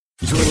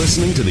You're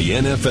listening to the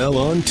NFL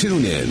on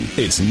TuneIn.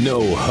 It's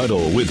No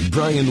Huddle with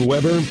Brian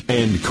Weber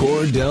and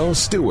Cordell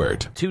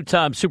Stewart.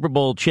 Two-time Super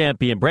Bowl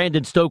champion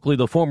Brandon Stokely,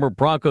 the former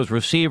Broncos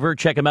receiver.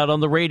 Check him out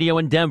on the radio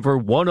in Denver,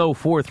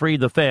 104.3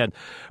 The Fan.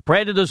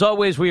 Brandon, as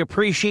always, we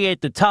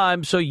appreciate the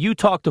time. So you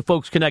talk to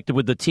folks connected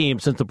with the team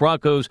since the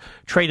Broncos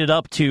traded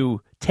up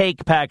to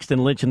take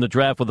Paxton Lynch in the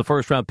draft with the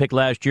first-round pick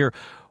last year.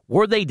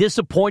 Were they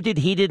disappointed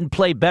he didn't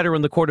play better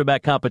in the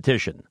quarterback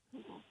competition?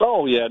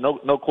 Oh, yeah,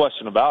 no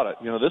question about it.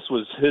 You know, this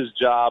was his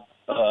job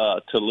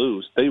to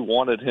lose. They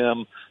wanted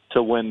him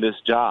to win this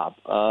job.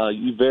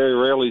 You very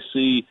rarely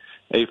see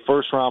a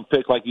first-round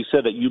pick, like you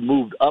said, that you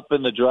moved up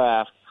in the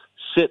draft,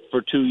 sit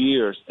for 2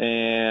 years.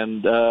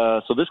 And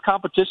so this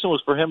competition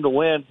was for him to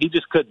win. He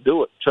just couldn't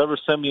do it. Trevor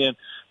Siemian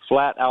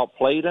flat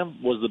outplayed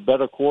him, was the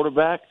better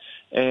quarterback.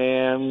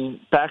 And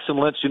Paxton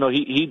Lynch, you know,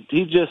 he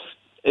just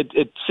 –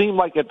 it seemed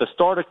like at the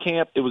start of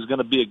camp it was going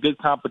to be a good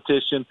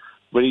competition,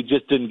 but he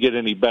just didn't get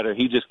any better.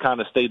 He just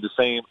kind of stayed the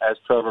same as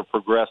Trevor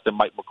progressed in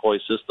Mike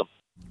McCoy's system.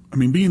 I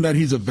mean, being that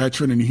he's a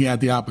veteran and he had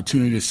the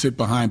opportunity to sit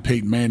behind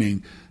Peyton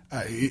Manning,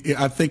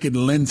 I think it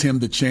lends him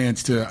the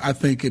chance to, I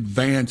think,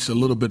 advance a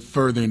little bit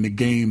further in the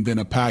game than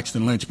a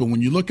Paxton Lynch. But when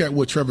you look at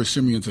what Trevor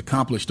Siemian's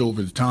accomplished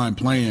over the time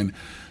playing,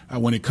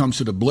 when it comes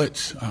to the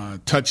blitz,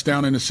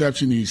 touchdown,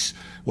 interception, he's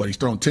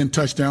thrown 10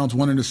 touchdowns,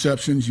 1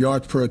 interception,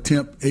 yards per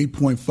attempt,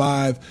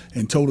 8.5,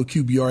 and total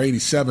QBR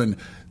 87.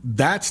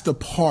 That's the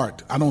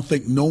part I don't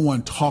think no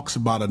one talks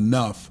about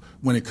enough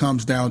when it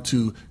comes down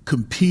to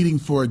competing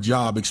for a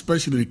job,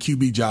 especially the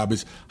QB job,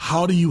 is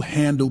how do you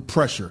handle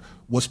pressure?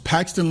 Was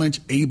Paxton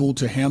Lynch able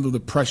to handle the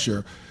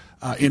pressure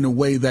in a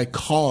way that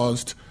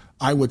caused,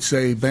 I would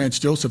say, Vance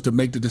Joseph to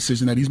make the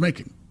decision that he's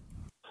making?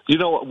 You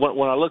know,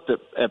 when I looked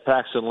at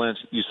Paxton Lynch,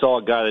 you saw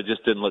a guy that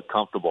just didn't look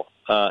comfortable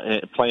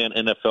playing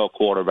NFL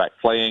quarterback,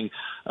 playing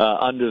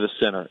under the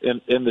center,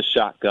 in the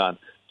shotgun.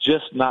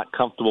 Just not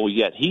comfortable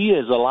yet. He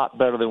is a lot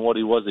better than what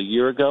he was a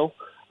year ago,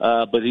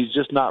 but he's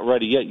just not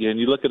ready yet. And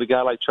you look at a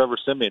guy like Trevor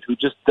Siemian, who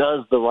just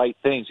does the right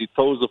things. He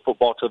throws the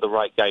football to the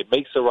right guy,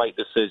 makes the right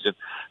decision.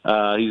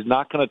 He's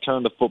not going to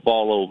turn the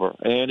football over.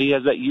 And he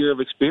has that year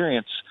of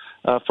experience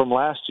from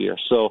last year.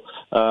 So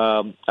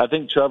I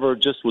think Trevor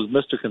just was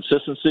Mr.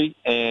 Consistency.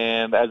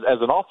 And as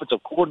an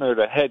offensive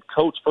coordinator, head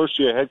coach,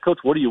 first-year head coach,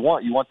 what do you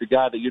want? You want the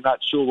guy that you're not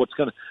sure what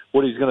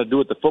he's going to do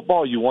with the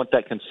football. You want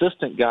that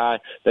consistent guy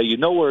that you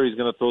know where he's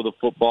going to throw the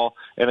football,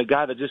 and a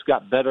guy that just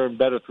got better and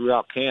better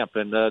throughout camp.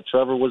 And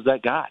Trevor was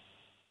that guy.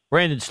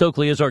 Brandon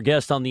Stokely is our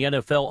guest on the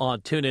NFL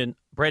on TuneIn.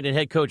 Brandon,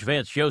 head coach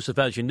Vance Joseph,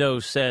 as you know,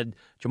 said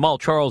Jamaal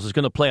Charles is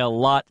going to play a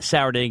lot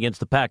Saturday against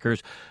the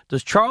Packers.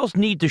 Does Charles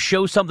need to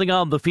show something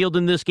on the field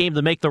in this game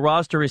to make the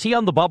roster? Is he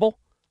on the bubble?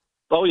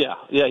 Oh, yeah.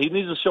 Yeah, he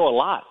needs to show a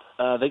lot.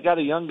 They got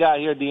a young guy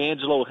here,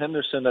 D'Angelo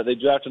Henderson, that they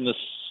drafted in the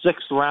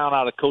 6th round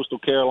out of Coastal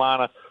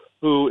Carolina,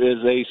 who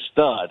is a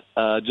stud,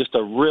 just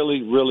a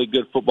really, really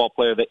good football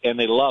player, and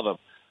they love him.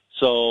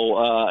 So,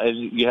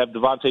 and you have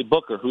Devontae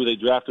Booker, who they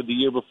drafted the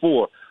year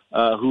before,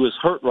 who is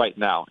hurt right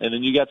now. And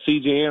then you got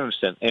C.J.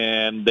 Anderson,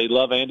 and they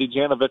love Andy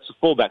Janovich, the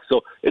fullback.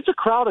 So it's a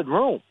crowded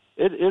room.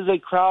 It is a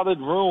crowded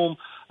room,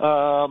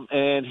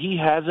 and he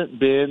hasn't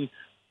played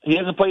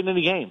in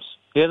any games.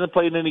 He's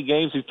played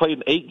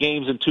in 8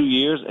 games in 2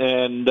 years,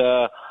 and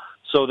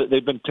so that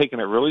they've been taking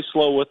it really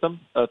slow with him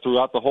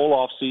throughout the whole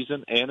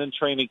offseason and in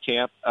training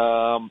camp.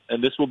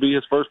 And this will be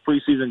his first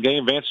preseason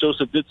game. Vance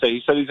Joseph did say,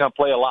 he said he's going to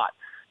play a lot.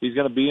 He's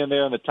going to be in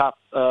there in the top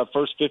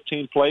first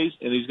 15 plays,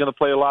 and he's going to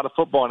play a lot of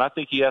football, and I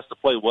think he has to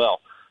play well.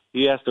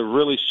 He has to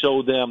really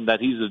show them that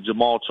he's a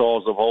Jamaal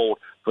Charles of old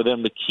for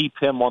them to keep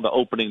him on the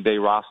opening day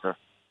roster.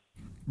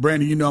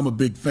 Brandon, you know I'm a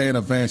big fan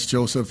of Vance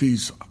Joseph.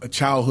 He's a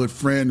childhood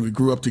friend. We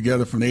grew up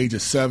together from the age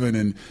of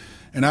 7,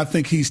 and I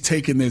think he's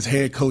taken his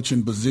head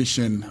coaching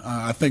position,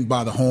 I think,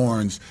 by the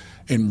horns,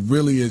 and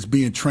really is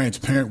being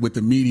transparent with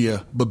the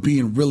media, but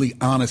being really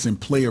honest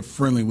and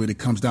player-friendly when it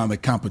comes down to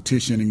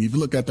competition. And if you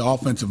look at the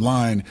offensive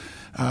line,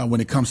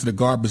 when it comes to the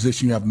guard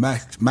position, you have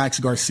Max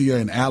Garcia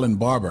and Alan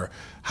Barber.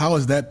 How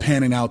is that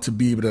panning out to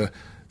be able to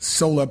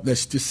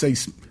let's just say,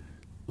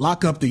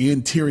 lock up the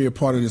interior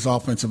part of this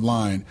offensive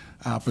line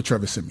for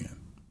Trevor Siemian?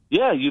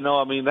 Yeah, you know,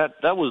 I mean,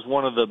 that was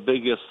one of the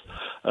biggest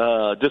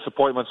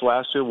disappointments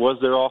last year was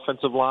their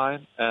offensive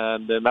line,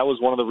 and that was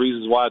one of the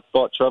reasons why I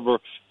thought Trevor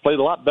played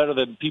a lot better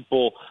than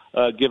people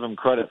give him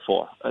credit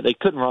for. They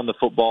couldn't run the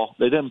football.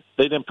 They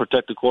didn't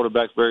protect the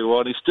quarterback very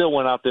well, and he still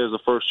went out there as a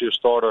first-year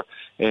starter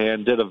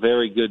and did a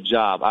very good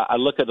job. I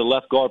look at the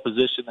left guard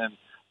position,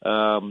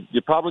 and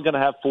you're probably going to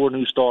have 4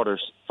 new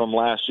starters from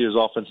last year's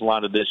offensive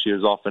line to this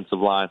year's offensive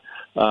line.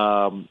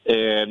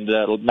 And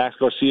Max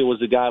Garcia was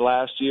the guy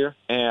last year,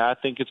 and I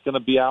think it's going to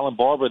be Alan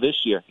Barber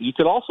this year. You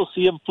could also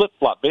see him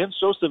flip-flop. Vance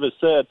Joseph has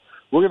said,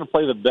 we're going to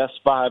play the best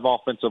 5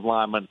 offensive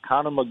linemen.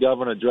 Connor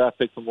McGovern, a draft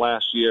pick from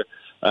last year,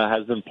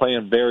 has been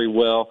playing very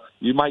well.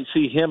 You might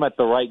see him at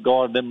the right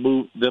guard, then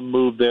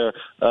move their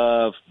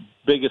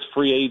biggest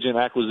free agent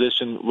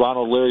acquisition,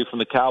 Ronald Leary from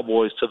the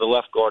Cowboys, to the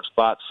left guard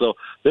spot. So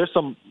there's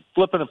some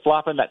flipping and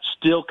flopping that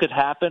still could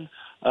happen.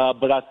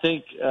 But I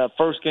think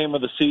first game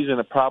of the season,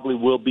 it probably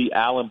will be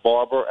Alan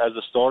Barber as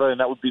a starter, and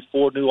that would be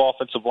 4 new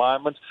offensive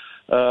linemen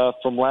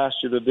from last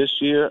year to this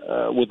year.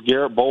 With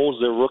Garrett Bowles,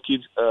 their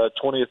rookie,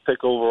 20th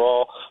pick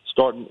overall,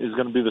 is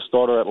going to be the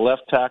starter at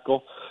left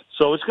tackle.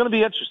 So it's going to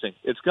be interesting.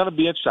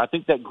 I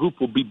think that group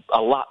will be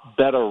a lot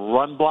better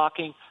run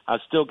blocking.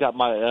 I've still got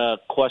my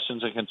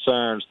questions and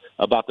concerns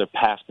about their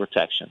pass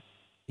protection.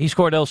 He's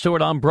Cordell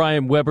Stewart. I'm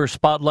Brian Weber,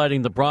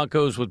 spotlighting the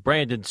Broncos with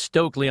Brandon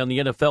Stokely on the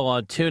NFL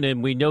on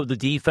TuneIn. We know the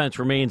defense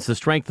remains the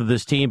strength of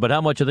this team, but how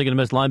much are they going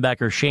to miss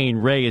linebacker Shane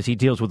Ray as he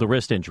deals with a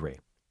wrist injury?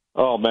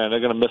 Oh, man, they're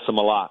going to miss him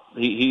a lot.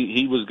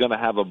 He was going to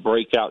have a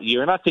breakout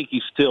year, and I think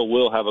he still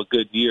will have a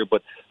good year,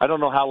 but I don't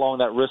know how long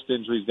that wrist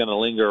injury is going to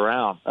linger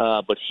around.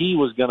 But he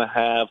was going to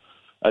have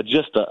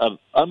just an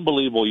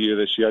unbelievable year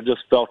this year. I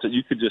just felt that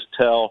you could just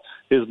tell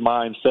his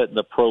mindset and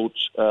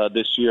approach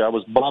this year. I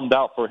was bummed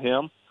out for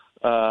him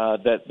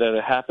that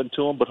it happened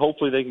to him, but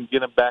hopefully they can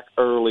get him back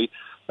early.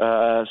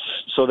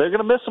 So they're going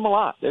to miss him a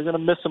lot. They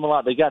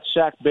got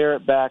Shaq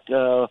Barrett back,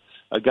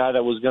 a guy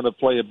that was going to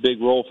play a big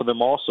role for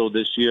them also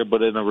this year,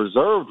 but in a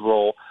reserved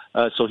role.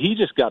 So he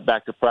just got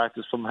back to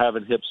practice from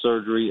having hip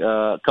surgery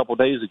a couple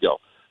days ago.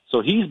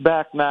 So he's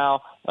back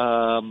now,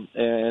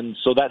 and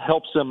so that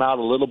helps them out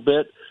a little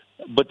bit.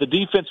 But the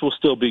defense will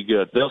still be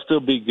good. They'll still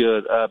be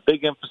good.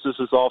 Big emphasis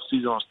this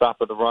offseason on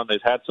stopping the run. They've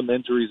had some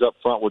injuries up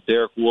front with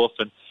Derek Wolfe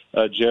and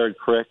Jared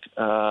Crick.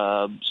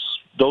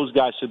 Those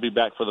guys should be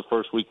back for the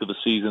first week of the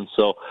season.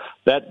 So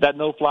that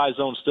no-fly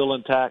zone is still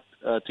intact.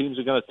 Teams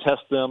are going to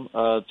test them.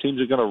 Teams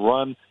are going to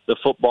run the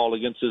football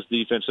against this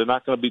defense. They're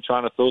not going to be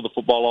trying to throw the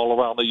football all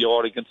around the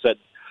yard against that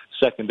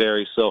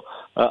secondary. So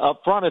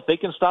up front, if they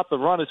can stop the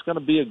run, it's going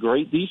to be a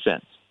great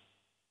defense.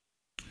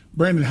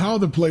 Brandon, how are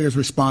the players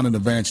responding to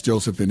Vance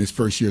Joseph in his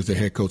first year as the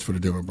head coach for the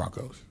Denver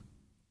Broncos?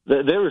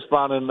 They're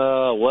responding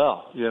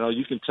well. You know,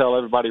 you can tell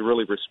everybody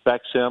really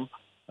respects him.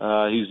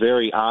 He's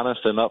very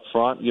honest and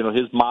upfront. You know,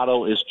 his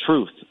motto is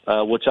truth,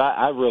 which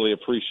I really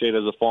appreciate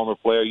as a former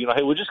player. You know,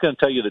 hey, we're just going to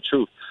tell you the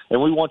truth,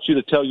 and we want you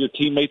to tell your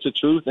teammates the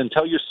truth and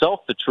tell yourself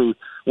the truth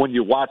when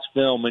you watch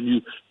film and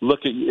you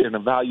look at and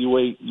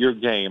evaluate your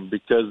game,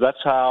 because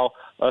that's how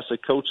us as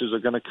coaches are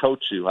going to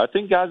coach you. I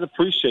think guys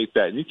appreciate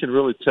that, and you can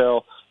really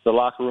tell the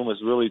locker room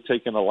has really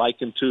taken a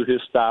liking to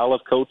his style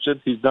of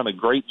coaching. He's done a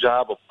great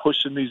job of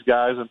pushing these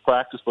guys in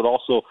practice, but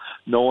also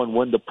knowing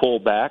when to pull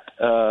back.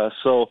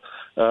 So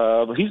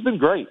he's been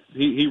great.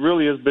 He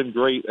really has been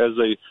great as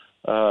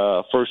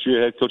a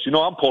first-year head coach. You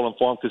know, I'm pulling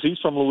for him because he's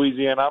from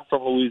Louisiana. I'm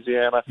from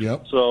Louisiana.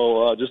 Yep.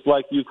 So just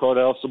like you,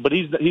 Cordell. So, but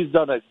he's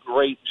done a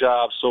great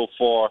job so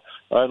far.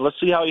 Let's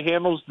see how he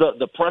handles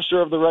the pressure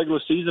of the regular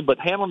season, but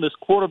handling this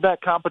quarterback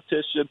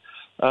competition.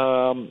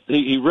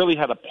 He really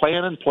had a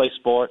plan in place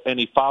for it, and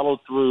he followed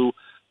through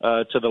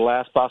to the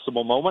last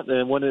possible moment.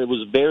 And when it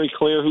was very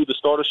clear who the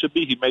starter should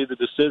be, he made the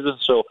decision.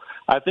 So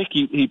I think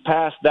he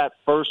passed that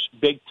first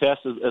big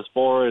test as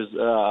far as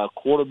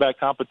quarterback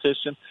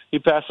competition. He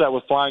passed that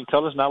with flying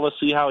colors. Now let's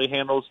see how he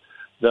handles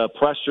the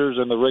pressures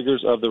and the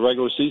rigors of the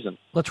regular season.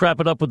 Let's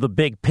wrap it up with the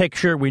big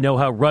picture. We know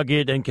how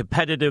rugged and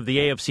competitive the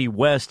AFC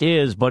West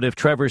is, but if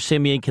Trevor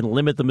Siemian can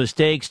limit the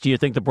mistakes, do you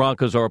think the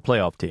Broncos are a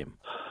playoff team?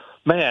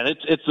 Man,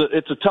 it's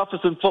the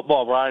toughest in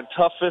football, Brian.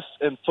 Toughest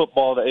in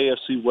football, the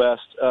AFC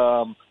West.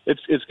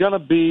 It's going to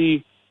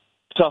be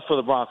tough for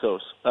the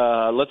Broncos.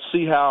 Let's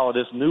see how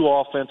this new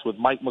offense with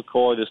Mike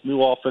McCoy, this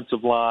new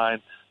offensive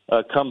line,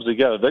 comes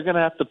together. They're going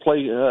to have to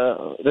play.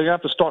 They're going to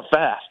have to start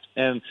fast,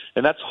 and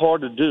that's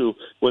hard to do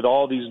with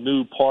all these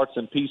new parts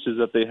and pieces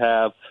that they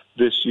have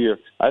this year.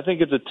 I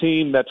think it's a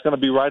team that's going to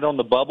be right on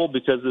the bubble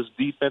because this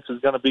defense is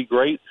going to be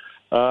great.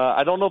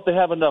 I don't know if they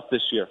have enough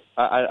this year.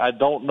 I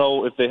don't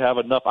know if they have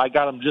enough. I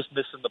got them just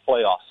missing the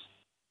playoffs.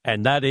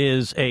 And that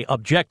is a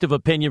objective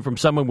opinion from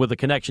someone with a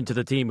connection to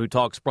the team who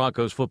talks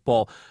Broncos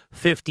football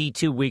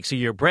 52 weeks a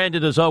year.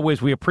 Brandon, as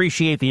always, we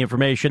appreciate the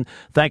information.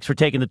 Thanks for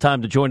taking the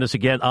time to join us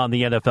again on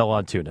the NFL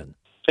on TuneIn.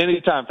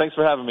 Anytime. Thanks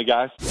for having me,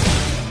 guys.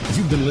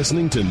 You've been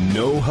listening to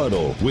No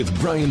Huddle with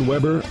Brian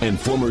Weber and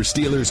former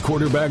Steelers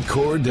quarterback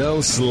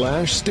Cordell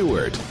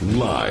Stewart.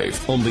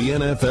 Live on the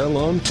NFL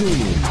on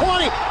TuneIn.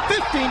 20,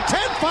 15,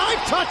 10, 5,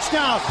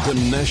 touchdown.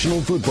 The National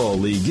Football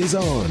League is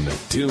on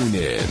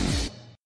TuneIn.